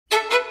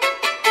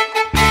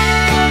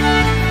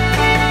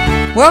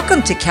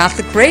Welcome to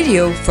Catholic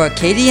Radio for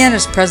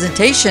Acadiana's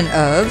presentation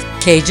of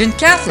Cajun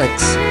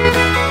Catholics.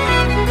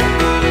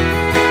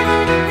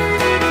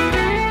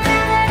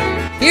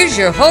 Here's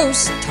your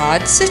host,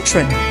 Todd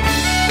Citron.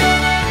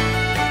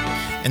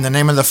 In the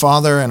name of the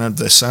Father, and of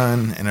the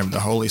Son, and of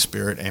the Holy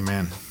Spirit,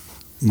 amen.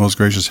 Most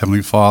gracious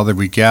Heavenly Father,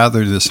 we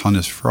gather on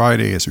this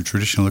Friday as we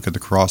traditionally look at the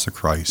cross of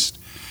Christ.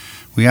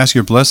 We ask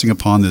your blessing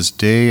upon this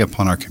day,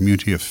 upon our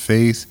community of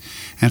faith,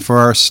 and for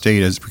our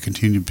state as we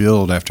continue to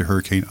build after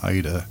Hurricane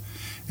Ida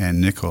and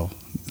Nicole.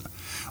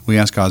 We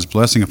ask God's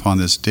blessing upon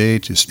this day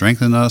to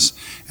strengthen us,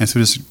 and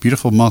through this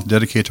beautiful month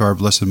dedicated to our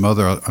Blessed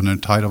Mother under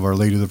the title of Our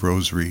Lady of the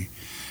Rosary.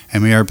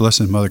 And may our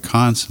Blessed Mother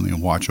constantly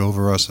watch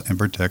over us and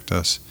protect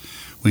us.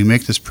 We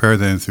make this prayer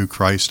then through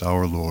Christ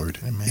our Lord.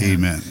 Amen.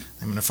 Amen. In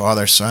the name of the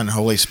Father, Son,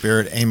 Holy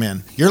Spirit,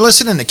 amen. You're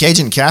listening to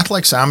Cajun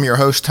Catholics. I'm your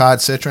host,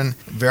 Todd Citron.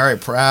 Very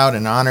proud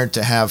and honored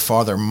to have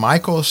Father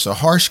Michael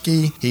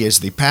Soharski. He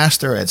is the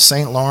pastor at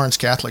St. Lawrence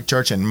Catholic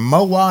Church in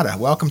Mowata.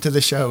 Welcome to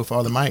the show,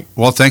 Father Mike.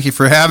 Well, thank you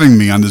for having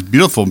me on this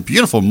beautiful,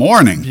 beautiful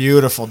morning.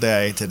 Beautiful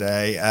day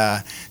today.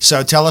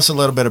 So tell us a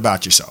little bit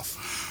about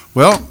yourself.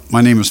 Well,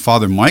 my name is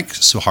Father Mike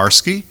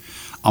Soharski.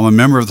 I'm a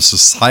member of the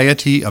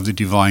Society of the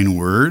Divine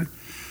Word.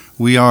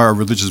 We are a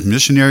religious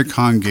missionary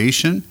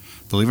congregation.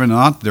 Believe it or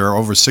not, there are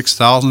over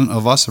 6,000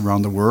 of us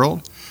around the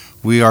world.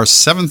 We are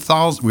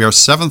 7,000. We are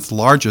seventh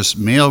largest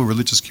male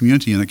religious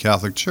community in the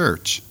Catholic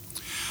Church.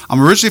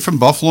 I'm originally from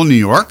Buffalo, New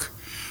York,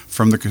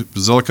 from the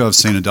Basilica of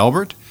St.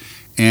 Adalbert,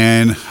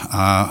 and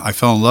I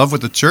fell in love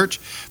with the church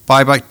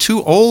by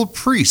two old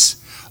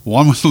priests.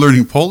 One was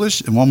learning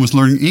Polish, and one was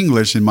learning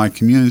English in my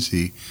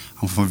community.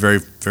 I'm from a very,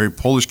 very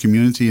Polish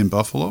community in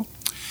Buffalo.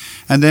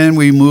 And then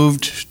we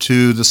moved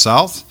to the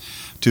south,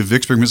 to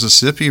Vicksburg,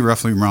 Mississippi,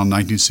 roughly around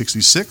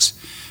 1966,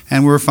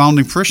 and we were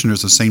founding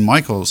parishioners of St.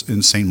 Michael's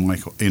in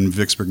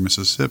Vicksburg,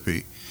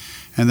 Mississippi.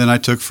 And then I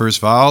took first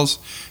vows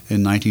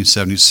in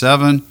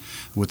 1977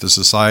 with the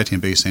society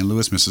in Bay St.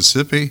 Louis,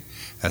 Mississippi,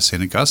 at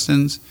St.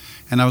 Augustine's,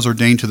 and I was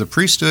ordained to the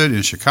priesthood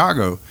in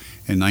Chicago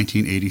in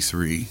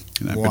 1983,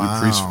 and I've been a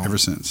priest ever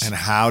since. And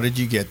how did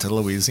you get to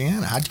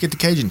Louisiana? How did you get to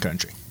Cajun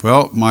country?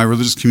 Well, my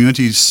religious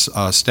community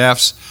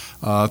staffs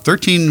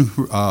 13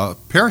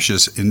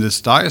 parishes in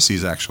this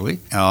diocese, actually,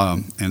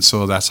 and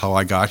so that's how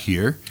I got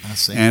here. I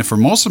see. And for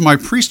most of my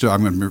priesthood,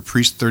 I'm a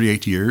priest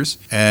 38 years,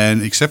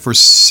 and except for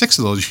 6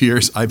 of those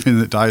years, I've been in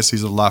the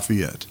Diocese of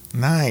Lafayette.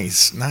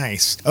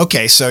 Nice.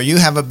 Okay, so you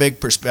have a big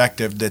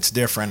perspective that's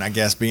different, I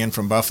guess, being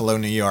from Buffalo,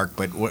 New York.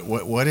 But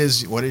what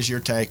is your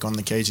take on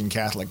the Cajun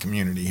Catholic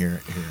community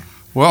here?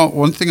 Well,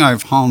 one thing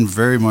I've found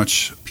very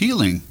much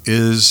appealing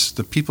is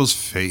the people's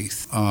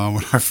faith.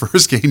 When I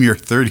first came here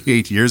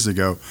 38 years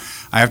ago,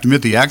 I have to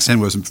admit the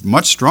accent was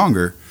much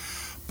stronger,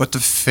 but the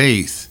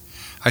faith.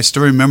 I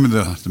still remember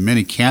the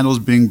many candles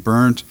being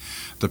burnt,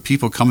 the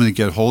people coming to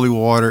get holy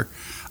water,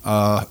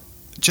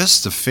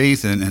 just the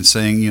faith and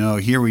saying,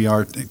 here we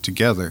are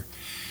together.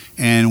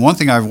 And one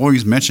thing I've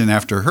always mentioned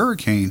after a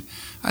hurricane,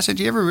 I said,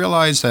 do you ever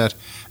realize that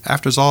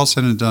after it's all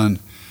said and done,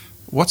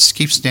 what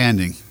keeps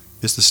standing?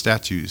 It's the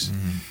statues,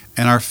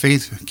 and our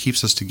faith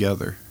keeps us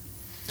together.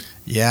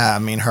 Yeah, I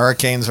mean,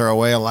 hurricanes are a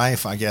way of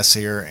life, I guess,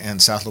 here in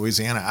South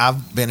Louisiana.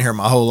 I've been here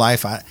my whole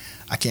life. I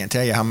can't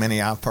tell you how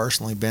many I've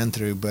personally been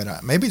through,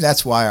 but maybe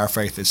that's why our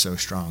faith is so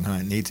strong. Huh?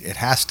 It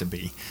has to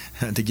be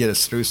to get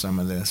us through some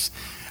of this.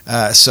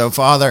 So,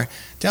 Father,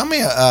 tell me,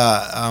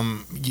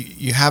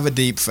 you have a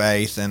deep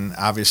faith, and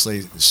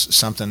obviously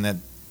something that,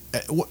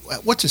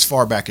 what's as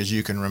far back as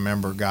you can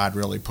remember God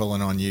really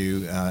pulling on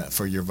you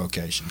for your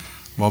vocation?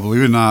 Well,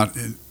 believe it or not,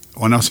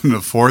 when I was in the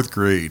 4th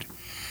grade,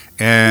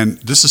 and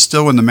this is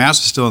still when the Mass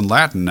is still in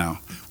Latin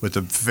now, with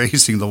the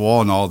facing the wall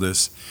and all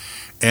this,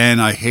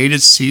 and I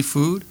hated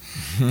seafood,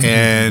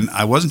 and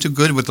I wasn't too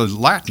good with the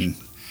Latin.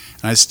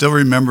 And I still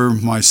remember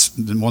one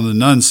of the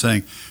nuns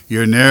saying,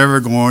 "You're never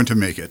going to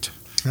make it."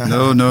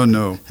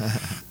 No.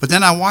 But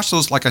then I watched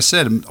those, like I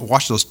said,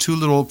 those 2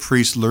 little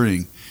priests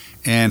learning,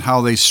 and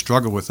how they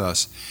struggled with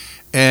us,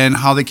 and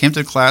how they came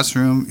to the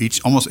classroom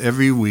almost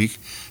every week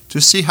to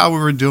see how we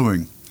were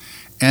doing.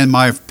 And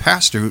my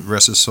pastor, who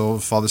rest his soul,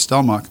 Father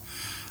Stelmach,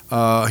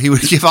 he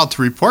would give out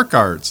the report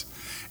cards.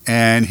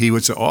 And he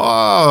would say,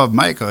 "Oh,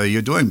 Michael,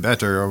 you're doing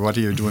better," or "What are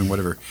you doing,"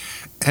 whatever.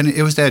 And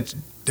it was that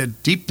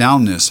deep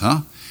downness,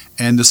 huh?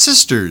 And the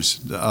sisters,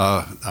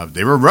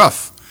 they were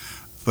rough,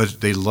 but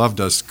they loved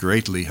us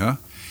greatly, huh?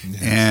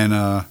 Yes.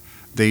 And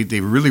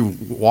they really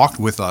walked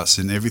with us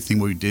in everything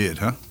we did,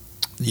 huh?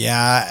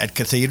 Yeah, at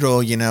Cathedral,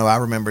 I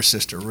remember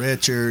Sister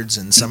Richards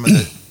and some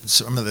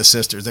of the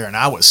sisters there, and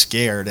I was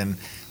scared. And,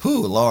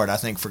 Lord, I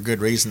think for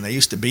good reason. They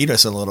used to beat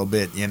us a little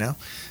bit, Well,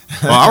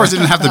 ours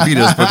didn't have to beat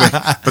us,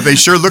 but they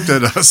sure looked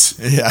at us.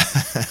 Yeah,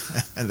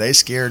 and they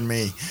scared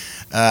me.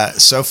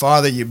 So,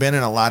 Father, you've been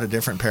in a lot of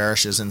different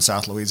parishes in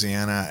South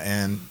Louisiana,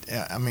 and,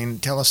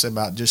 tell us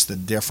about just the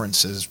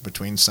differences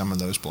between some of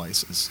those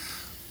places.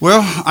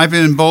 Well, I've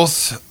been in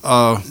both.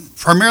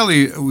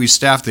 Primarily, we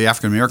staff the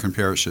African American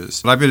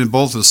parishes, but I've been in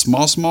both the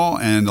small,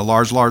 and the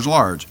large.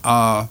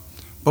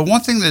 But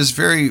one thing that is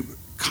very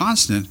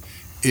constant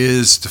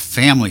is the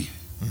family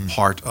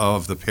part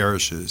of the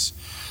parishes.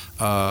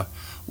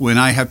 When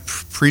I have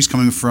priests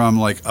coming from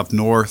like up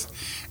north,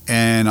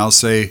 and I'll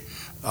say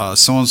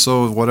so and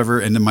so whatever,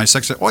 and then my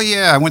secretary, oh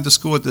yeah, I went to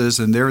school with this,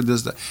 and there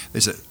this that. They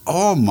said,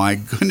 oh my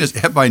goodness,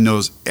 everybody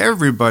knows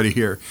everybody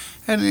here.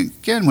 And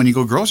again, when you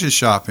go grocery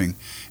shopping,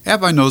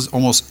 everybody knows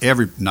almost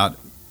not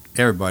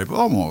everybody, but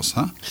almost,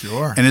 huh?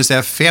 Sure. And it's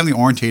that family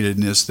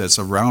orientatedness that's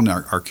around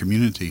our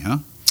community, huh?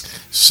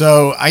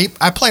 So I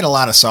played a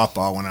lot of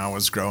softball when I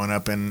was growing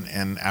up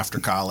and after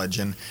college,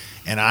 and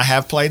I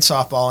have played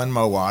softball in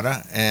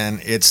Mowata,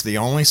 and it's the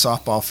only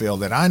softball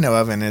field that I know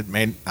of,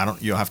 and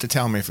you'll have to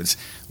tell me if it's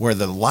where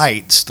the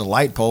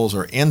light poles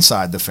are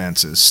inside the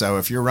fences. So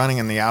if you're running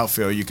in the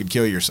outfield, you could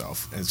kill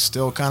yourself. It's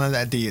still kind of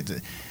that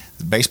the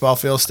baseball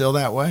field still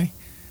that way?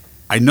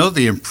 I know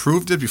they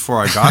improved it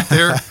before I got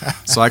there,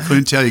 so I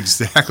couldn't tell you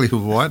exactly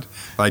what,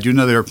 but I do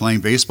know they were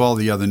playing baseball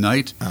the other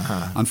night.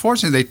 Uh-huh.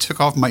 Unfortunately, they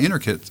took off my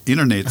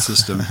internet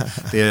system.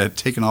 They had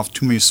taken off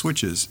too many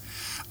switches.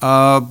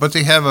 But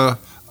they have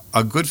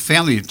a good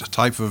family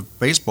type of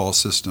baseball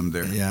system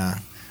there. Yeah.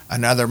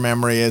 Another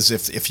memory is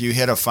if you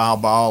hit a foul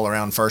ball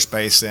around first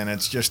base and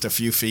it's just a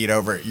few feet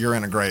over it, you're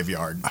in a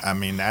graveyard. I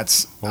mean,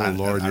 that's I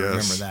remember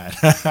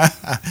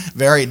that.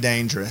 Very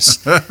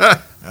dangerous.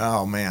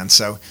 Oh man.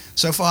 So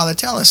Father,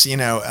 tell us,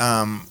 in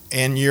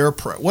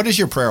what does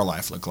your prayer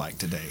life look like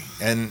today,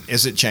 and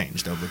is it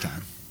changed over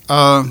time?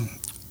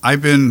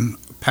 I've been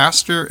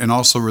pastor and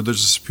also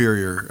religious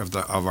superior of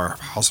our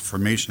House of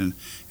Formation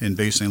in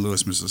Bay St.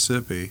 Louis,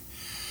 Mississippi,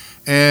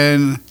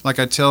 and like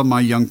I tell my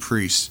young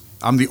priests,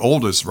 I'm the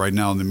oldest right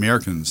now in the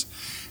Americans,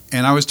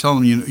 and I was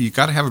telling them, you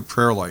got to have a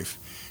prayer life,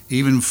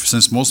 even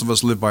since most of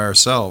us live by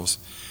ourselves,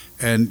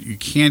 and you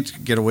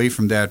can't get away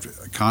from that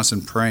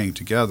constant praying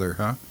together,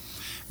 huh?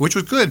 Which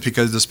was good,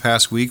 because this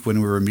past week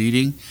when we were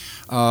meeting,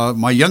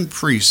 my young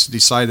priests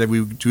decided that we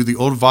would do the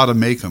Old Vada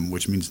Mecum,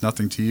 which means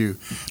nothing to you,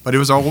 but it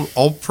was our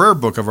old prayer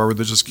book of our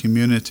religious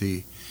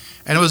community,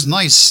 and it was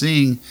nice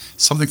seeing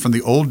something from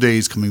the old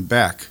days coming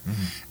back,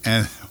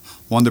 and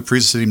one of the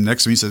priests sitting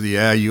next to me said,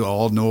 yeah, you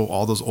all know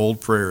all those old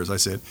prayers. I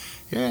said,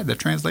 yeah, the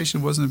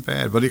translation wasn't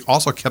bad, but it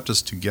also kept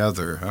us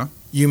together, huh?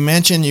 You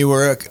mentioned you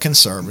were a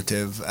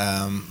conservative,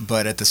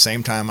 but at the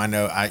same time, I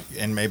know,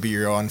 and maybe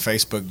you're on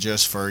Facebook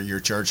just for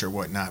your church or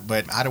whatnot,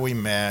 but how do we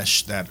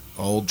mesh that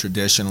old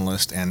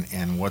traditionalist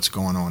and what's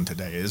going on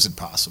today? Is it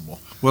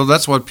possible? Well,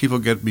 that's what people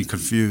get me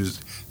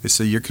confused. They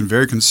say, you're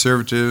very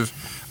conservative.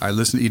 I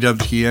listen to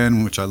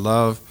EWTN, which I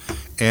love,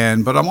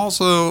 but I'm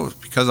also,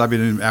 because I've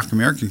been in the African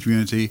American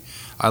community,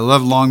 I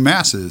love long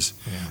masses,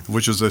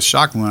 which was a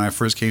shock when I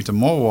first came to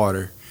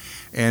Mowata.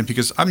 And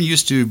because I'm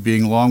used to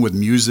being long with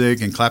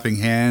music and clapping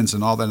hands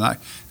and all that, and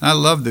I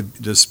love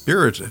the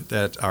spirit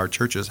that our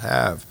churches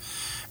have,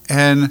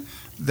 and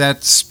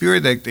that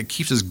spirit that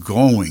keeps us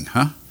going,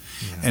 huh?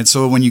 Yeah. And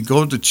so when you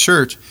go to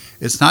church,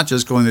 it's not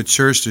just going to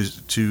church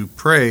to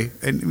pray,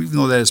 and even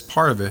though that is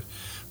part of it,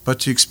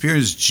 but to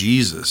experience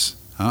Jesus,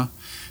 huh?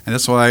 And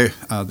that's why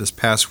this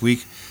past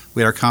week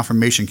we had our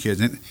confirmation kids,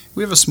 and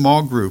we have a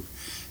small group.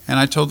 And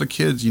I told the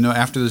kids,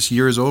 after this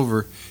year is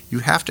over, you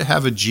have to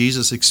have a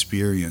Jesus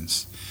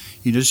experience.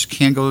 You just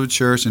can't go to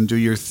church and do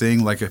your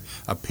thing like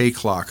a pay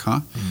clock,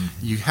 huh?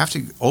 Mm-hmm. You have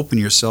to open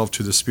yourself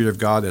to the Spirit of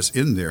God that's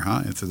in there,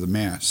 huh? And to the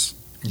Mass.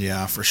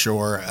 Yeah, for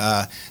sure.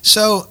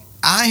 So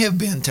I have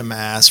been to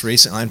Mass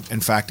recently, in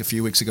fact, a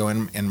few weeks ago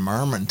in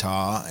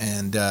Mermentau,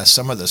 and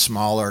some of the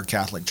smaller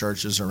Catholic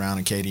churches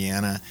around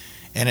Acadiana.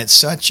 And it's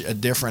such a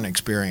different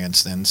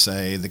experience than,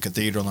 say, the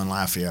Cathedral in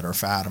Lafayette or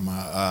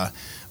Fatima.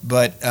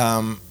 But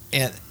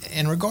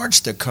in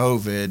regards to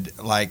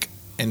COVID, like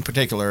in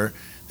particular,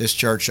 this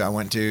church I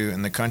went to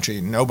in the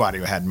country, nobody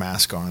had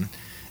mask on.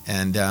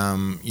 And,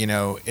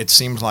 it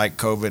seems like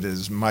COVID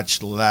is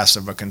much less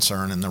of a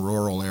concern in the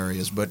rural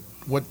areas. But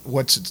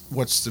what's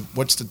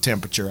the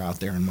temperature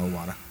out there in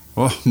Mowata?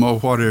 Well,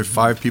 Mowata,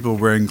 5 people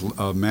wearing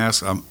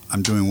masks,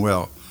 I'm doing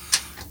well.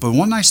 But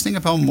one nice thing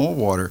about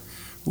Mowata,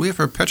 we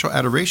have a perpetual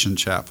adoration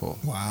chapel.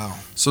 Wow.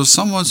 So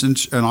someone's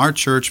in our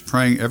church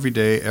praying every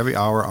day, every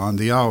hour on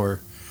the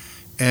hour,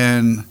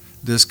 and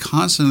this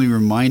constantly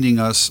reminding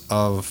us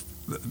of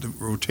the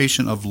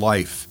rotation of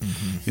life,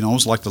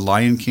 almost like the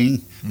Lion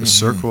King, the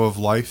circle of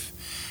life.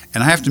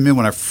 And I have to admit,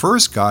 when I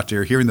first got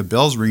there, hearing the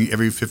bells ringing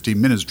every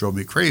 15 minutes drove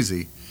me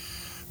crazy.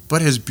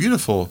 But it's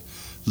beautiful,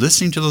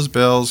 listening to those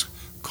bells,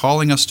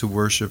 calling us to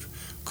worship,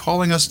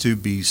 calling us to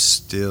be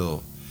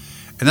still.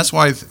 And that's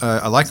why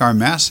I like our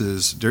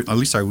masses, at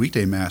least our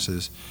weekday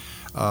masses,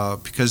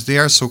 because they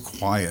are so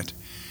quiet.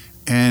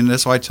 And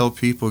that's why I tell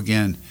people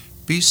again,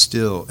 be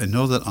still and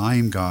know that I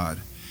am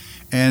God.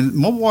 And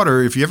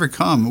Mowata, if you ever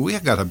come, we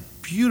have got a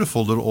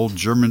beautiful little old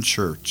German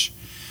church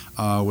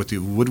with the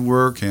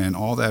woodwork and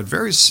all that.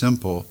 Very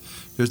simple.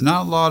 There's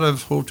not a lot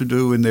of hope to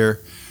do in there,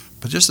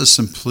 but just the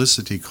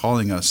simplicity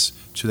calling us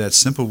to that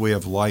simple way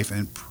of life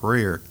and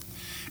prayer.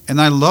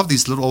 And I love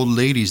these little old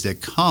ladies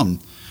that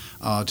come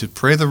to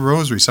pray the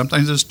rosary.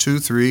 Sometimes there's 2,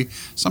 3,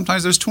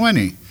 sometimes there's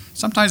 20,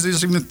 sometimes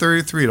there's even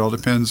 33. It all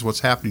depends what's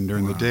happening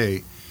during the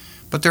day.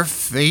 But they're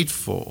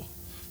faithful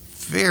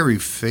very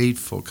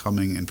faithful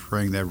coming and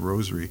praying that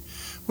rosary,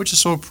 which is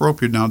so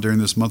appropriate now during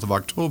this month of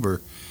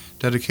October,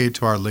 dedicated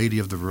to Our Lady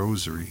of the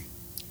Rosary.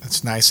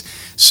 That's nice.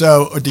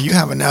 So, do you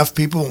have enough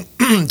people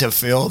to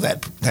fill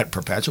that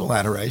perpetual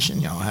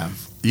adoration y'all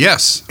have?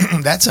 Yes.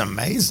 That's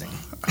amazing.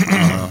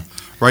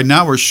 Right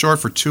now we're short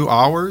for 2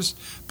 hours,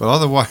 but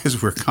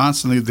otherwise we're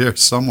constantly there,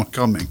 someone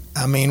coming.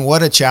 I mean,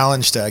 what a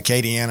challenge to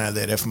Acadiana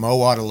that if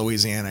Mowata,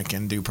 Louisiana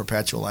can do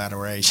perpetual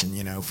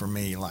adoration, for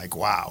me, like,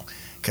 wow.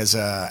 Because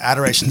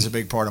adoration is a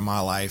big part of my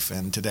life,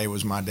 and today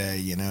was my day,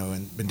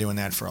 and been doing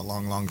that for a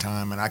long, long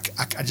time. And I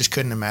just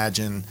couldn't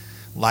imagine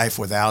life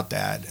without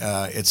that.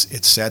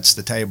 It sets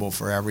the table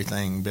for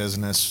everything,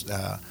 business,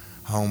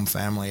 home,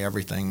 family,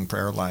 everything,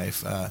 prayer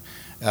life.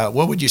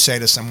 What would you say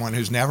to someone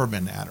who's never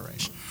been to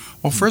adoration?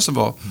 Well, first of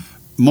all,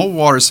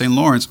 Mowata, St.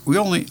 Lawrence, we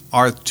only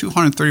are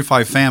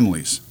 235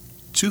 families.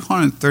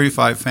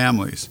 235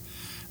 families.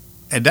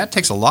 And that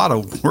takes a lot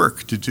of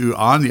work to do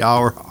on the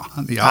hour.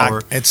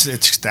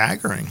 It's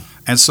staggering.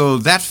 And so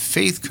that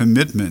faith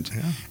commitment,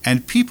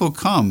 and people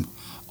come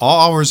all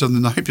hours of the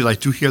night. I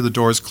do hear the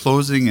doors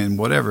closing and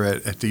whatever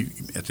at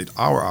the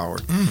hour.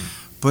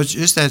 But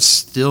just that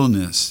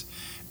stillness.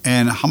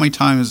 And how many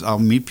times I'll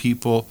meet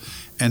people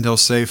and they'll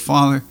say,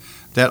 Father,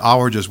 that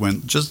hour just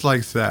went just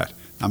like that.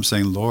 I'm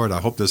saying, Lord,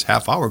 I hope this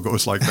half hour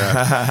goes like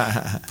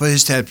that. But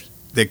it's that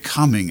they're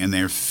coming and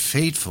their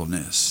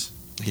faithfulness.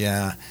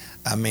 Yeah,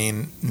 I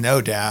mean,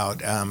 no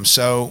doubt.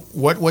 So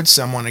what would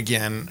someone,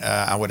 again,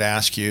 I would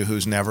ask you,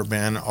 who's never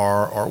been,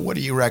 or what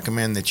do you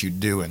recommend that you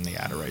do in the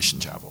Adoration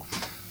Chapel?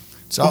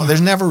 So there's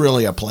never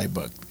really a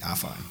playbook, I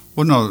find.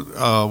 Well,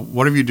 no,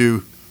 whatever you do,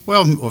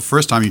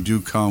 first time you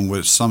do come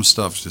with some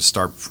stuff to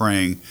start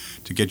praying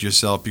to get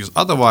yourself, because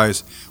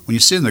otherwise, when you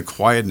sit in the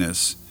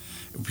quietness,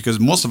 because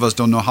most of us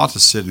don't know how to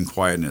sit in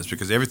quietness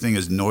because everything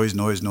is noise.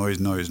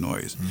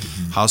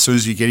 Mm-hmm. How soon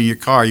as you get in your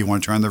car, you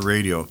want to turn on the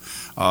radio.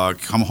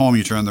 Come home,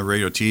 you turn on the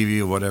radio, TV,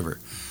 or whatever.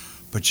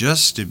 But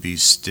just to be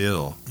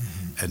still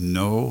and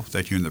know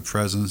that you're in the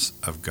presence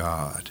of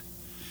God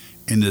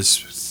in this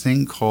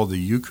thing called the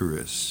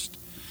Eucharist.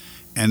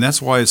 And that's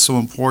why it's so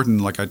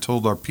important, like I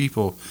told our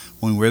people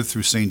when we read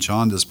through St.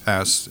 John this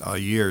past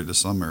year, this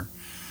summer,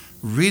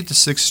 read the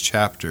 6th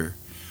chapter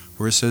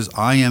where it says,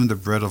 I am the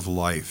bread of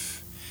life.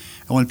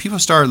 And when people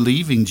started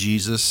leaving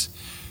Jesus,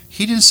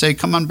 he didn't say,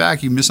 come on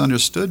back, you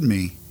misunderstood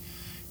me.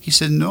 He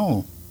said,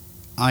 no,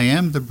 I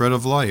am the bread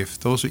of life.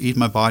 Those who eat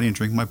my body and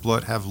drink my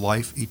blood have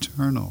life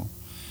eternal.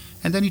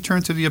 And then he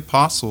turned to the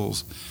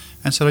apostles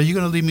and said, are you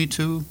going to leave me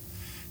too?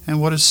 And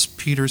what does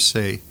Peter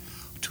say?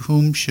 To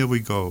whom shall we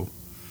go?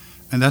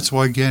 And that's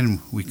why,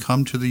 again, we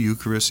come to the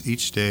Eucharist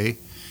each day,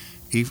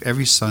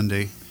 every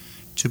Sunday,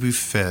 to be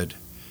fed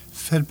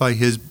by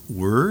his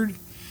word,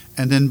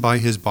 and then by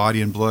his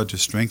body and blood to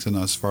strengthen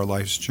us for our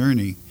life's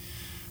journey.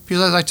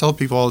 Because as I tell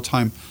people all the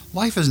time,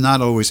 life is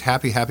not always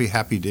happy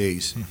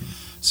days. Mm-hmm.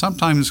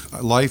 Sometimes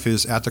life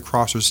is at the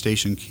crossroads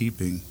station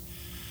keeping.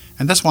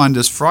 And that's why on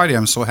this Friday,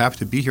 I'm so happy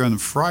to be here on the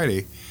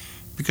Friday,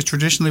 because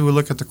traditionally we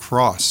look at the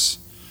cross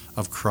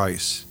of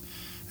Christ.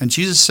 And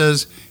Jesus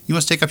says, you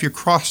must take up your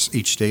cross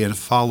each day and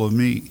follow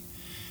me.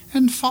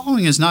 And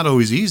following is not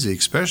always easy,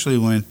 especially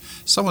when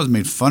someone's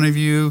made fun of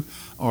you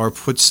or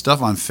put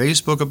stuff on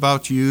Facebook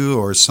about you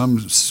or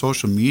some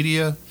social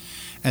media,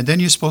 and then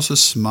you're supposed to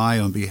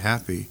smile and be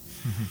happy.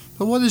 Mm-hmm.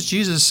 But what does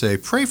Jesus say?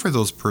 Pray for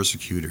those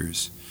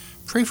persecutors.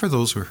 Pray for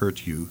those who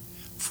hurt you,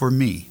 for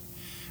me.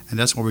 And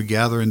that's why we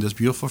gather in this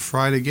beautiful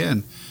Friday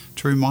again,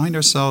 to remind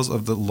ourselves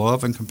of the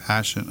love and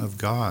compassion of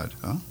God.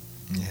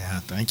 Yeah,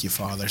 thank you,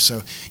 Father.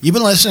 So you've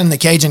been listening to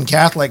Cajun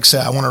Catholics.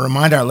 I want to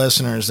remind our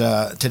listeners,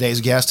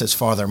 today's guest is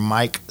Father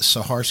Mike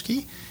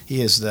Saharsky.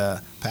 He is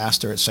the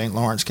pastor at St.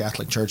 Lawrence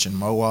Catholic Church in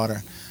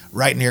Mowata,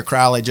 right near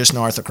Crowley, just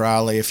north of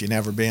Crowley, if you've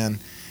never been.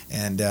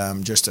 And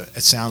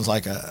it sounds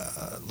like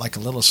a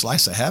little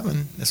slice of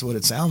heaven. That's what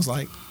it sounds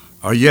like.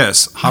 Oh,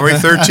 yes, Highway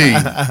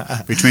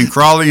 13, between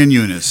Crowley and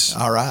Eunice.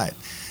 All right.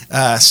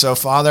 So,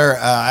 Father,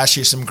 I ask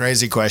you some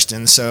crazy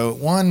questions. So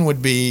one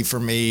would be for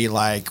me,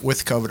 like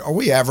with COVID, are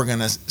we ever going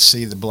to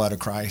see the blood of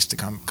Christ to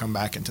come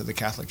back into the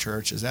Catholic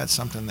Church? Is that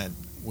something that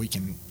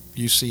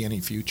you see any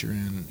future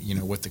in,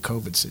 with the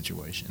COVID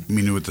situation? You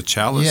mean with the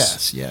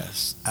chalice?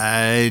 Yes.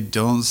 I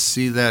don't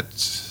see that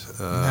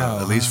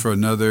at least for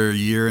another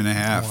year and a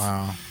half.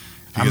 Wow.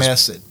 I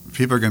miss it.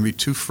 People are going to be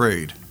too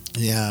afraid.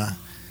 Yeah.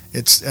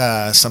 It's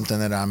something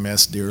that I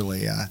miss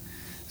dearly.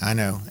 I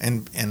know.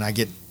 And I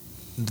get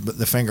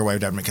the finger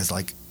waved at me because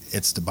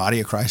it's the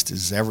body of Christ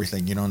is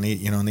everything. You don't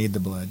need the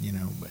blood,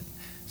 but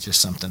it's just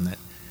something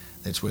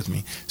that's with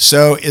me.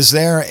 So is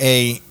there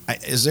a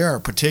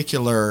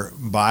particular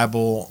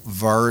Bible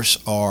verse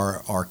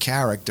or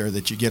character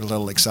that you get a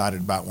little excited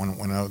about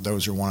when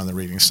those are one of the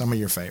readings? Some of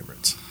your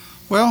favorites.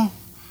 Well,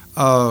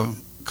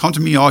 come to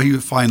me, all you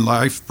who find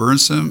life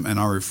burdensome, and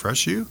I'll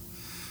refresh you.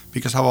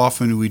 Because how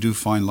often we do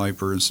find life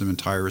burdensome and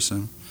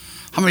tiresome.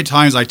 How many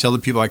times I tell the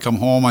people I come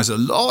home, I say,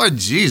 Lord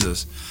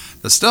Jesus,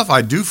 the stuff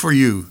I do for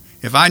you,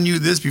 if I knew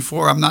this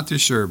before, I'm not too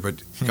sure,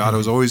 but God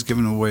was always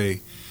giving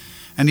away.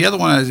 And the other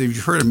one, as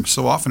you've heard him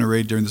so often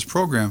already during this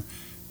program,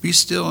 be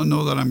still and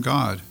know that I'm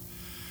God.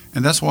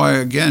 And that's why,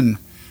 again,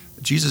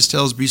 Jesus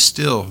tells be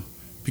still.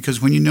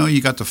 Because when you know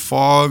you got the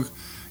fog,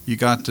 you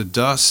got the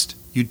dust,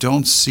 you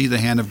don't see the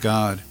hand of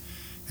God.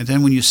 And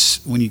then when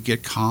you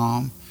get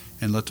calm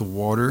and let the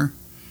water,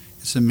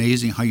 it's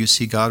amazing how you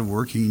see God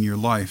working in your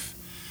life.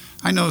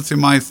 I know through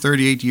my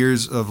 38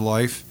 years of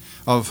life,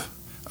 of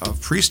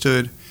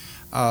priesthood,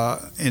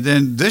 and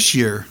then this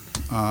year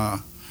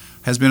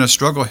has been a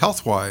struggle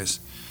health-wise.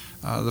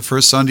 The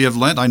first Sunday of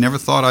Lent, I never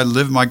thought I'd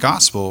live my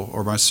gospel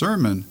or my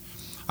sermon.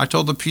 I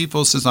told the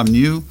people, since I'm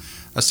new,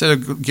 instead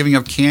of giving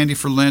up candy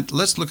for Lent,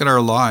 let's look at our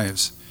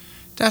lives.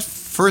 That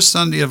first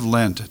Sunday of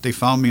Lent, they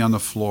found me on the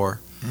floor.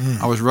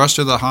 I was rushed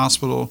to the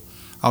hospital.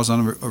 I was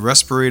on a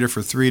respirator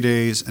for 3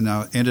 days, and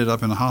I ended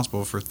up in the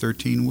hospital for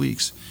 13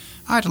 weeks.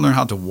 I had to learn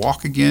how to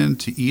walk again,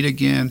 to eat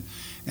again.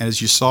 And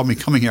as you saw me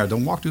coming here, I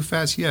don't walk too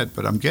fast yet,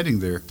 but I'm getting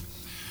there.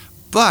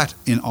 But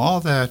in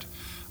all that,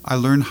 I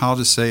learned how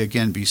to say,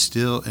 again, be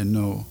still and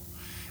know.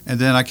 And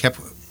then I kept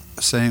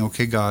saying,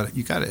 okay, God,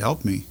 you got to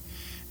help me.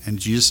 And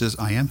Jesus says,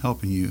 I am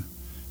helping you.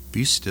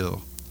 Be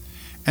still.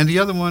 And the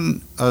other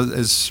one,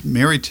 as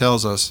Mary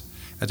tells us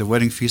at the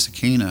wedding feast of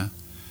Cana,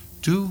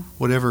 do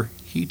whatever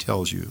he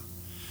tells you.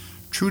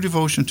 True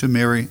devotion to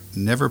Mary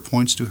never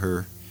points to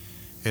her.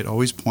 It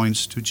always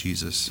points to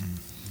Jesus.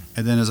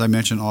 And then, as I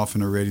mentioned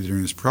often already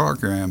during this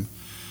program,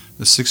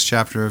 the 6th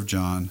chapter of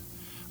John,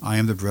 I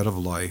am the bread of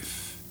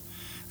life.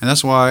 And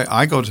that's why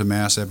I go to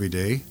Mass every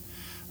day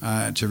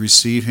to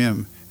receive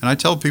him. And I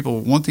tell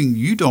people one thing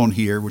you don't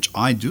hear, which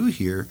I do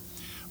hear,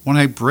 when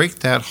I break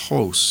that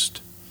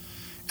host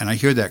and I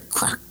hear that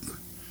crack,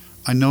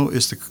 I know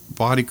it's the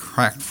body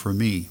cracked for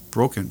me,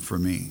 broken for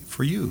me,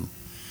 for you.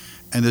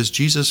 And there's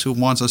Jesus who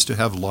wants us to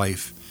have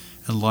life,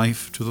 and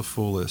life to the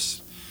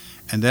fullest.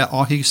 And that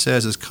all he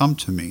says is, come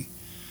to me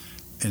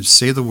and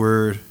say the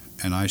word,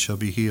 and I shall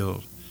be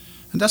healed.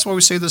 And that's why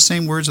we say the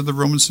same words of the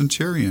Roman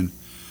centurion.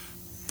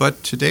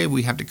 But today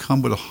we have to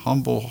come with a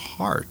humble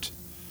heart.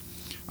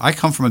 I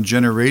come from a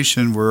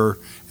generation where,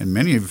 and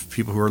many of the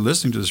people who are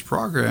listening to this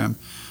program,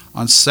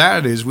 on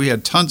Saturdays we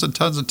had tons and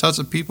tons and tons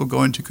of people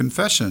going to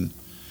confession,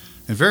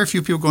 and very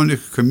few people going to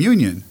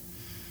communion.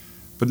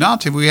 But now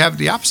we have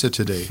the opposite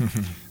today.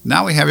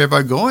 Now we have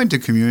everybody going to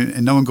communion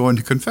and no one going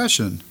to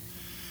confession.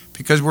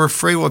 Because we're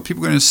afraid what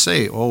people are going to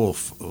say. Oh,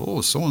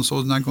 so-and-so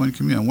is not going to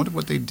communion. I wonder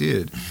what they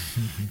did.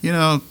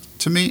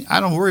 To me, I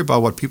don't worry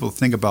about what people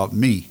think about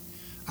me.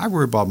 I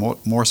worry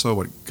about more so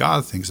what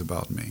God thinks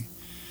about me.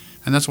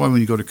 And that's why when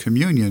you go to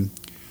communion,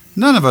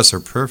 none of us are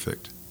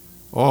perfect.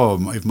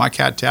 Oh, if my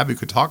cat Tabby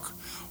could talk,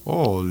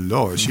 oh,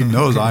 Lord, she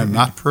knows I'm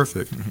not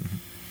perfect.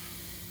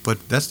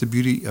 But that's the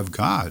beauty of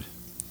God.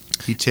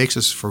 He takes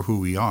us for who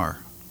we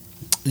are.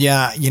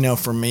 Yeah,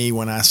 for me,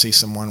 when I see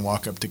someone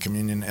walk up to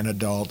communion, an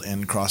adult,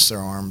 and cross their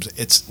arms,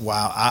 it's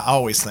wow. I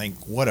always think,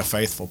 what a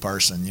faithful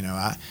person.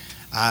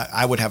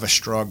 I would have a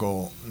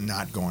struggle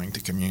not going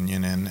to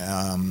communion,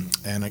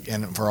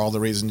 and for all the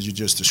reasons you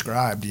just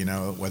described,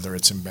 whether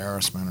it's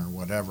embarrassment or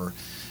whatever.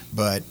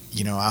 But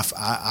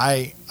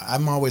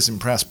I'm always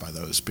impressed by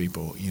those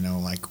people.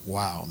 Like,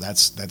 wow,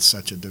 that's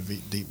such a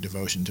deep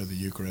devotion to the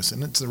Eucharist,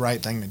 and it's the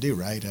right thing to do,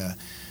 right?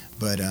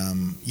 But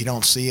you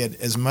don't see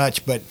it as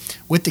much. But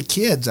with the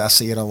kids, I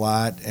see it a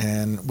lot,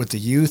 and with the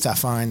youth, I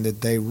find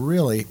that they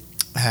really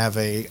have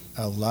a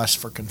lust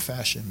for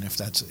confession, if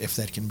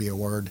that can be a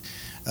word.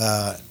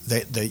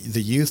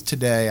 The youth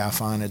today, I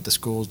find at the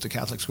schools, the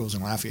Catholic schools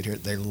in Lafayette here,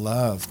 they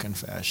love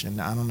confession.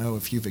 I don't know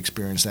if you've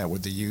experienced that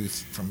with the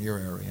youth from your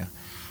area.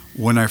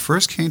 When I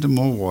first came to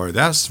Moldwater,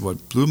 that's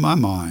what blew my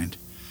mind.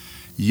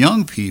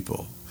 Young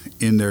people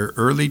in their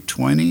early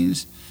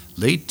 20s,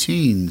 late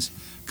teens,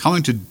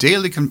 coming to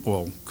daily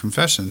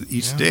confession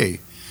each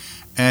day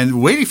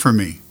and waiting for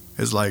me.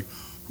 It's like,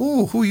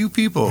 who are you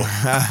people?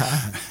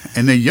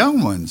 And the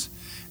young ones.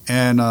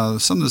 And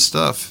some of the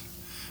stuff,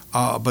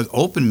 but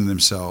opening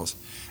themselves.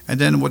 And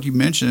then what you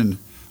mentioned,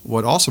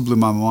 what also blew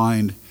my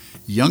mind,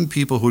 young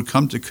people who would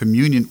come to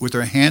communion with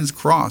their hands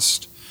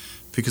crossed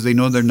because they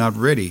know they're not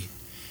ready.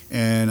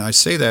 And I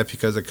say that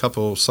because a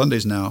couple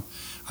Sundays now,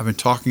 I've been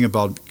talking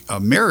about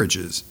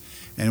marriages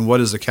and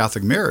what is a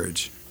Catholic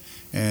marriage.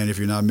 And if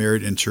you're not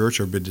married in church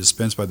or been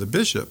dispensed by the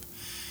bishop.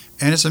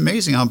 And it's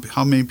amazing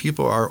how many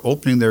people are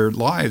opening their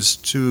lives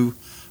to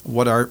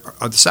what are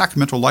the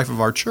sacramental life of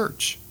our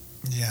church.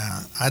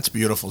 Yeah, that's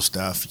beautiful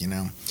stuff,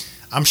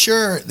 I'm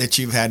sure that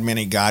you've had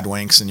many God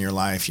winks in your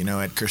life.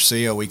 At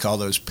Cursillo, we call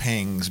those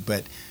pings.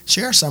 But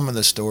share some of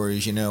the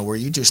stories, where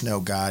you just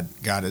know God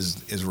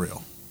is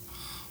real.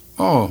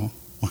 Oh,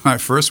 when I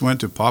first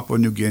went to Papua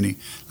New Guinea,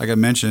 like I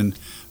mentioned,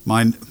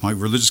 my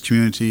religious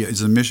community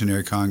is a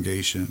missionary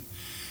congregation.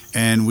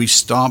 And we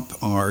stop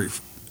our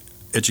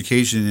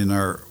education in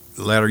our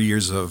latter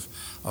years of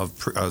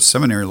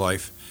seminary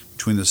life,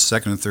 between the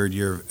second and third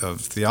year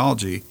of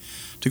theology,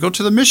 to go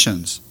to the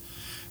missions.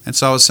 And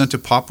so I was sent to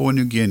Papua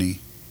New Guinea,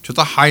 to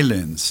the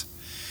highlands,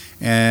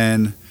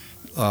 and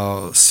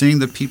seeing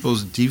the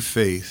people's deep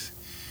faith.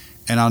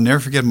 And I'll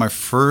never forget my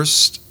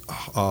first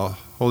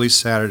Holy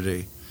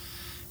Saturday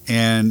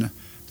And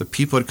the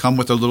people had come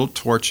with their little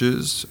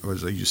torches, or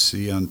as you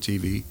see on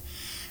TV.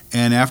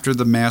 And after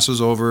the Mass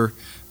was over,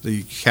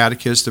 the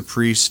catechist, the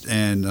priest,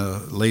 and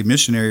lay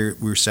missionary,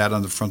 we were sat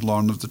on the front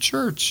lawn of the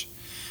church.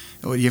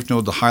 You have to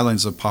know the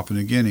highlands of Papua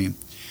New Guinea.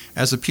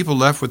 As the people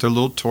left with their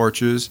little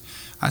torches,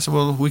 I said,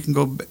 well, we can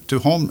go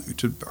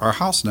to our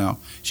house now.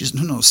 She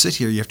said, no, sit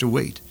here. You have to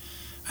wait.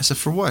 I said,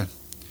 for what?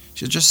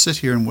 She said, just sit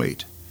here and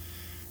wait.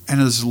 And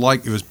it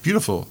was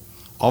beautiful.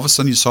 All of a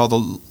sudden, you saw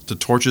the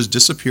torches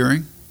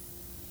disappearing.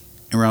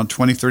 And around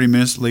 20, 30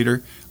 minutes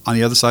later, on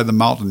the other side of the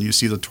mountain, you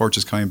see the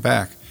torches coming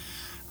back.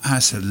 I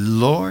said,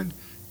 Lord,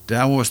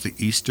 that was the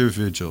Easter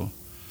Vigil,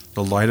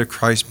 the light of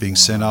Christ being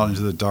sent out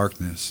into the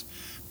darkness,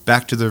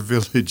 back to their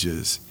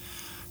villages.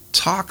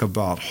 Talk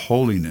about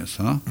holiness,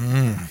 huh?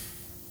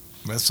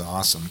 That's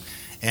awesome.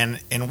 And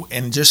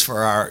just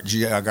for our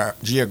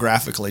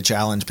geographically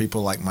challenged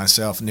people like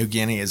myself, New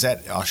Guinea, is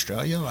that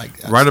Australia?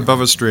 Right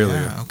above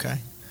Australia. Yeah, okay.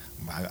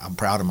 I'm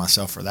proud of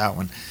myself for that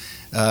one.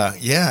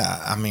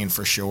 Yeah, I mean,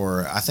 for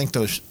sure. I think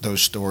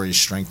those stories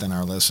strengthen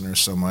our listeners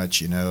so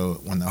much,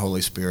 when the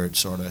Holy Spirit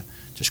sort of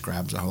just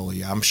grabs a hold of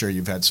you. I'm sure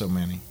you've had so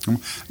many.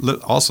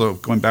 Also,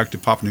 going back to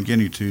Papua New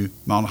Guinea, to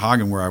Mount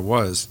Hagen, where I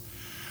was,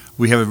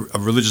 we have a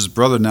religious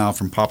brother now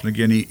from Papua New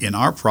Guinea in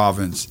our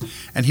province,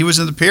 and he was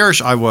in the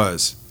parish I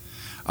was.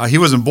 He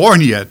wasn't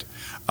born yet.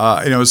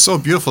 It was so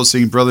beautiful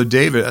seeing Brother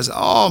David. I said,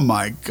 oh,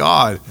 my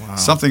God, wow.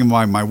 Something of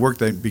my work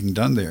that being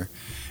done there.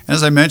 And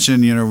as I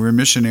mentioned, we're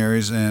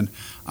missionaries, and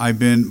I've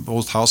been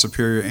both house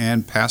superior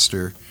and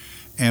pastor,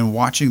 and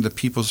watching the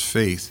people's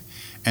faith.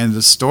 And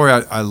the story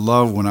I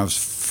love, when I was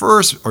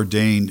first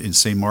ordained in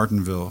St.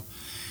 Martinville,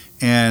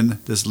 and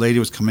this lady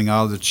was coming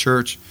out of the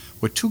church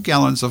with 2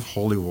 gallons of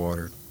holy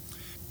water,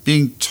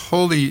 being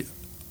totally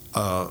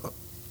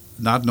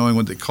not knowing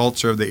what the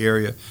culture of the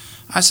area.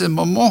 I said,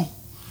 Maman,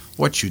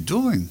 what you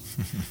doing?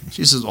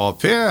 She says, oh,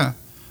 Père,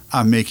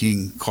 I'm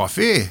making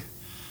coffee.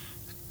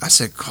 I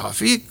said,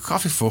 coffee?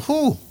 Coffee for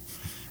who?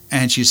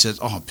 And she said,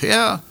 oh,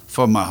 Père,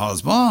 for my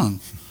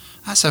husband.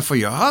 I said, for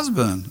your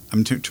husband?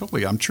 I'm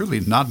truly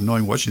not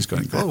knowing what she's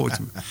going to go with.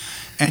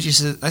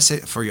 And I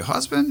said, for your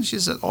husband? She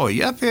said, oh,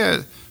 yeah,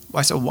 Père.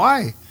 I said,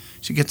 why?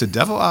 She get the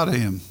devil out of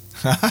him.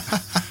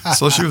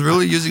 So she was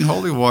really using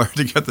holy water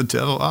to get the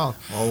devil out.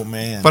 Oh,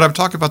 man. But I'm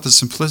talking about the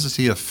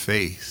simplicity of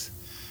faith.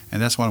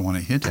 And that's what I want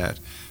to hint at.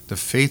 The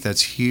faith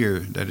that's here,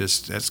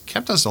 that's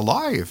kept us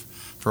alive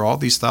for all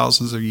these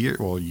thousands of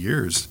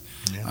years.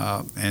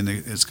 Yeah. And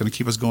it's going to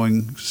keep us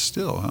going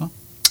still, huh?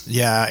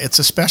 Yeah, it's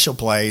a special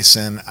place,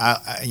 and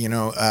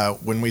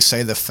when we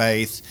say the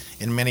faith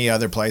in many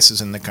other places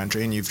in the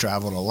country, and you've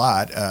traveled a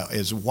lot,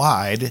 is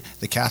wide.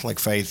 The Catholic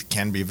faith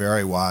can be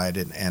very wide,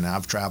 and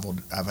I've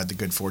had the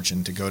good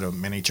fortune to go to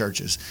many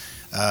churches,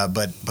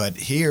 but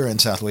here in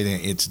South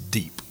Louisiana, it's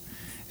deep.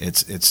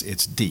 It's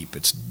deep.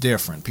 It's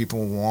different.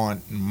 People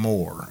want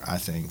more, I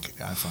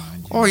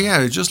find. Oh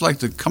yeah, just like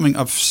the coming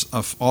up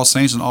of All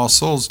Saints and All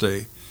Souls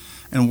Day,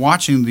 and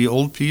watching the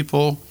old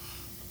people.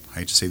 I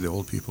hate to say the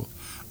old people.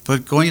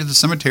 But going into the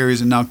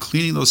cemeteries and now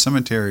cleaning those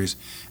cemeteries,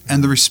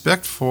 and the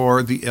respect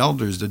for the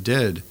elders, the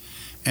dead,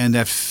 and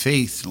that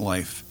faith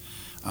life,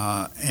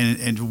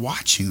 and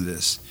watching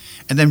this,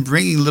 and then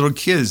bringing little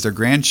kids, their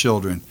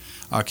grandchildren,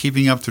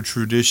 keeping up the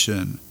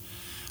tradition.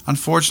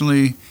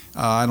 Unfortunately,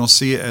 I don't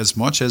see it as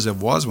much as it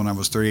was when I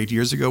was 38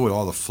 years ago with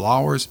all the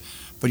flowers,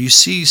 but you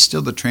see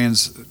still the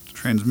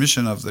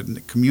transmission of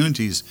the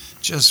communities,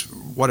 just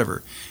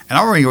whatever. And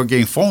I already were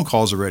getting phone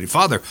calls already.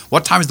 Father,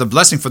 what time is the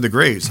blessing for the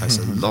graves? I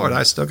said, Lord,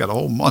 I still got a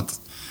whole month.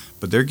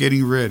 But they're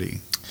getting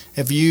ready.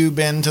 Have you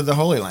been to the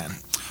Holy Land?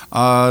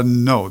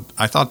 No.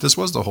 I thought this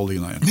was the Holy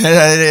Land.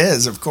 It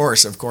is, of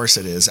course. Of course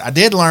it is. I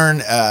did learn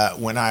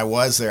when I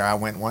was there, I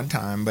went one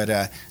time, but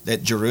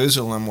that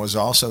Jerusalem was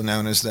also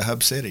known as the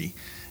Hub City.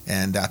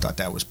 And I thought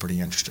that was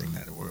pretty interesting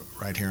that we're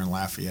right here in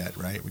Lafayette,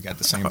 right? We got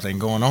the same thing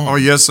going on. Oh,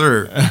 yes,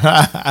 sir.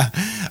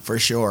 For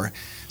sure.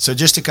 So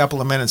just a couple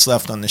of minutes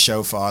left on the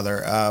show,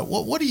 Father.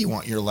 What do you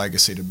want your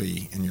legacy to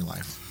be in your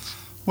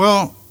life?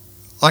 Well,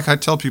 like I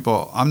tell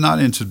people, I'm not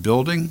into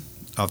building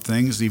of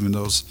things, even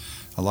though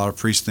a lot of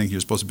priests think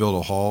you're supposed to build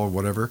a hall or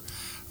whatever.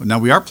 Now,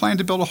 we are planning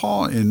to build a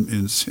hall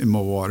in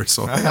Mowater.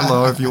 So,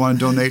 hello, if you want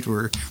to donate,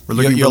 we're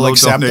looking for You'll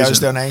accept donations. Those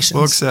donations?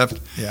 We'll accept.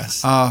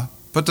 Yes.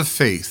 But the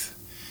faith.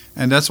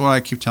 And that's what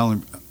I keep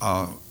telling.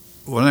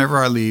 Whenever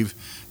I leave,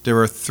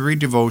 there are 3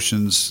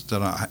 devotions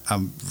that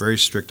I'm very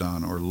strict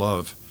on or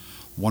love.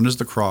 One is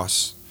the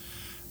cross.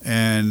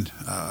 And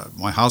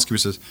my housekeeper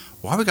says,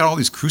 why we got all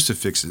these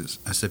crucifixes?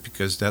 I said,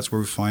 because that's where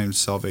we find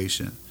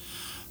salvation.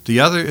 The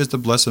other is the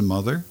Blessed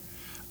Mother.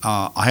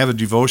 I have a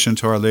devotion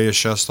to Our Lady of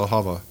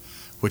Częstochowa,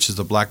 which is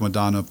the Black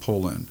Madonna of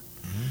Poland.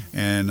 Mm-hmm.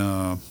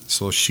 And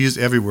so she's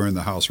everywhere in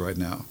the house right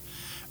now.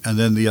 And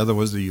then the other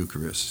was the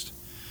Eucharist.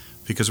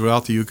 Because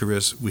without the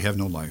Eucharist, we have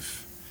no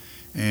life.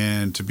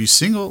 And to be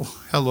single,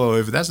 hello,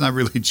 if that's not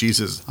really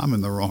Jesus, I'm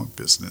in the wrong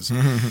business.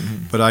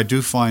 But I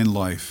do find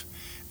life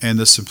and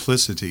the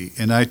simplicity.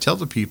 And I tell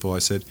the people, I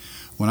said,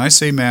 when I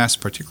say Mass,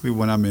 particularly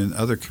when I'm in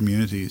other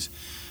communities,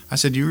 I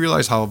said, do you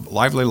realize how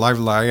lively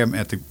I am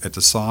at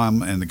the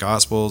Psalm and the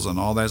Gospels and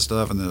all that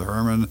stuff and the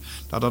Herman,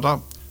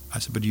 I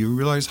said, but do you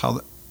realize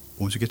how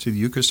once you get to the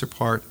Eucharistic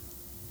part,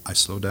 I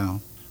slow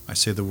down. I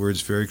say the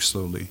words very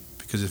slowly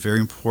because it's very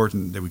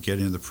important that we get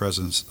into the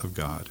presence of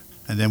God.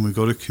 And then we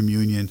go to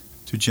communion,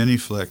 to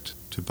genuflect,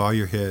 to bow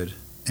your head.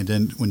 And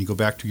then when you go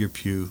back to your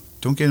pew,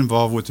 don't get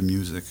involved with the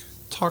music.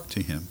 Talk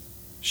to him.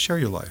 Share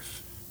your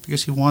life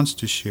because he wants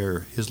to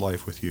share his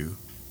life with you.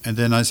 And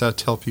then as I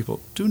tell people,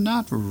 do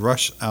not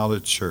rush out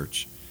of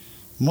church.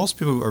 Most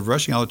people are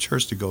rushing out of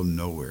church to go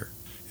nowhere.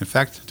 In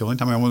fact, the only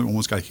time I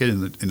almost got hit in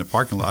the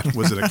parking lot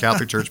was at a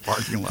Catholic church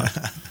parking lot.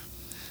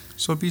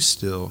 So be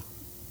still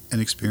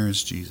and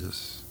experience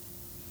Jesus.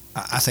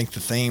 I think the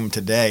theme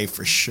today,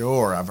 for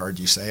sure, I've heard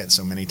you say it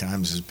so many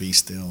times, is be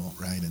still,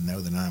 right, and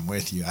know that I'm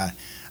with you.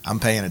 I'm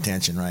paying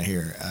attention right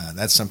here.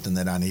 That's something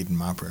that I need in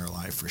my prayer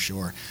life for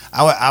sure.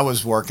 I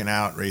was working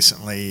out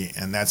recently,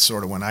 and that's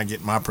sort of when I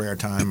get my prayer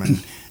time,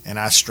 and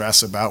I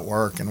stress about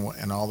work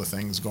and all the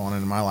things going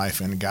on in my life.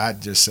 And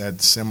God just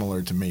said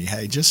similar to me,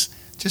 hey, just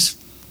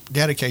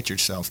dedicate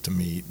yourself to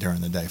me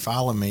during the day.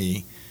 Follow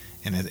me,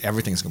 and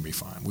everything's going to be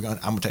fine. I'm going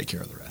to take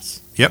care of the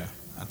rest. Yep.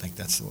 I think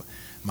that's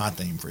my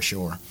theme for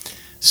sure.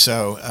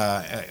 So,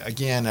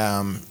 again,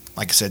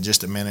 like I said,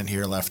 just a minute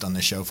here left on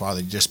the show,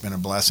 Father. You've just been a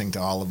blessing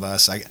to all of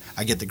us.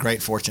 I get the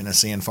great fortune of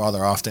seeing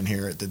Father often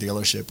here at the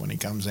dealership when he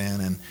comes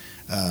in, and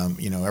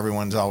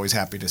everyone's always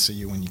happy to see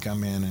you when you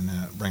come in and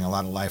bring a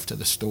lot of life to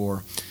the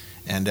store.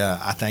 And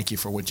I thank you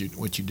for what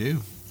you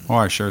do. Oh,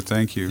 I sure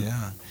thank you.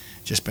 Yeah,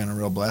 just been a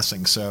real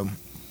blessing. So,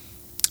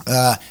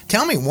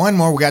 tell me one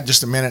more. We got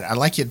just a minute. I'd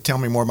like you to tell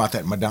me more about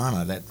that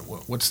Madonna.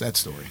 What's that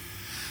story?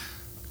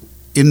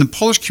 In the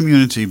Polish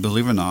community,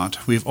 believe it or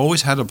not, we've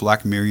always had a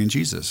Black Mary and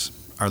Jesus,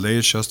 Our Lady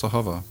of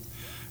Częstochowa.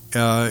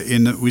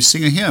 We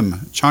sing a hymn,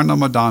 Czarna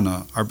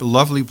Madonna, our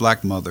lovely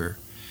Black Mother.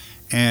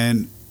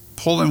 And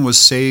Poland was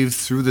saved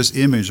through this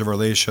image of Our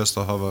Lady of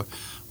Częstochowa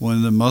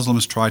when the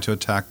Muslims tried to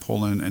attack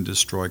Poland and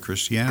destroy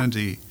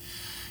Christianity.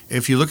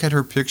 If you look at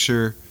her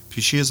picture,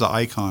 she is the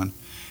icon,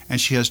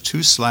 and she has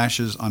 2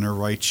 slashes on her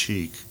right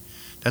cheek.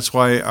 That's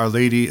why Our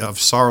Lady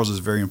of Sorrows is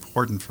very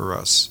important for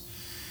us.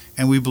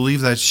 And we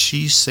believe that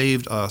she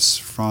saved us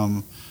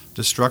from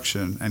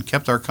destruction and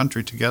kept our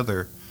country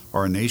together,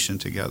 or our nation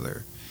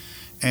together.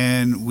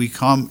 And we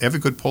come, every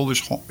good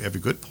Polish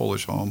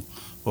home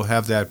will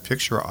have that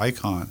picture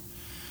icon.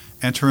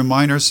 And to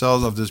remind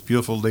ourselves of this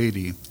beautiful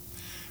lady,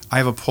 I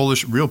have a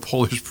real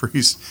Polish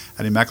priest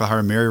at Immaculate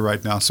Heart of Mary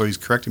right now, so he's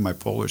correcting my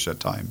Polish at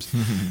times.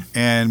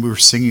 And we were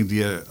singing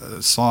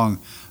the song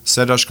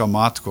Serduszko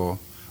Matko,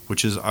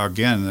 which is,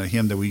 again, a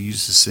hymn that we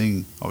used to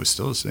sing, always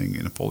still sing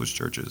in the Polish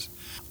churches,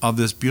 of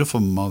this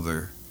beautiful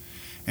mother.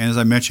 And as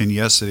I mentioned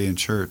yesterday in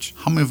church,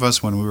 how many of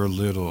us, when we were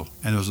little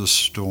and there was a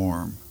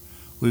storm,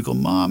 we'd go,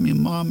 Mommy,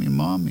 Mommy,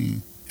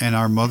 Mommy. And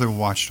our mother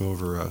watched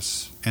over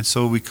us. And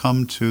so we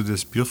come to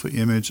this beautiful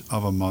image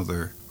of a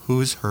mother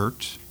who is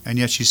hurt, and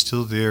yet she's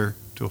still there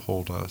to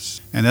hold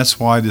us. And that's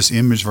why this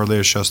image of Our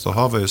Lady of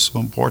Częstochowa is so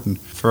important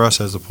for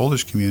us as a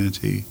Polish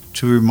community,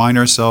 to remind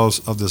ourselves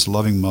of this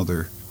loving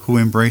mother who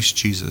embraced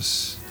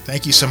Jesus.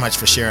 Thank you so much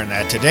for sharing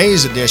that.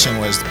 Today's edition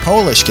was the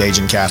Polish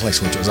Cajun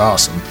Catholics, which was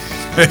awesome.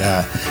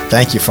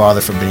 Thank you,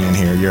 Father, for being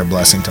here. You're a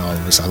blessing to all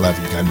of us. I love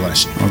you. God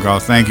bless you. Oh,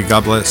 God, thank you.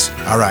 God bless.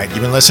 All right.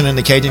 You've been listening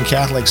to Cajun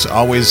Catholics.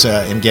 Always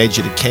engage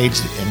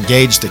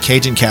the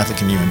Cajun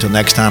Catholic in you. Until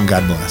next time,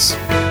 God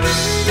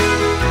bless.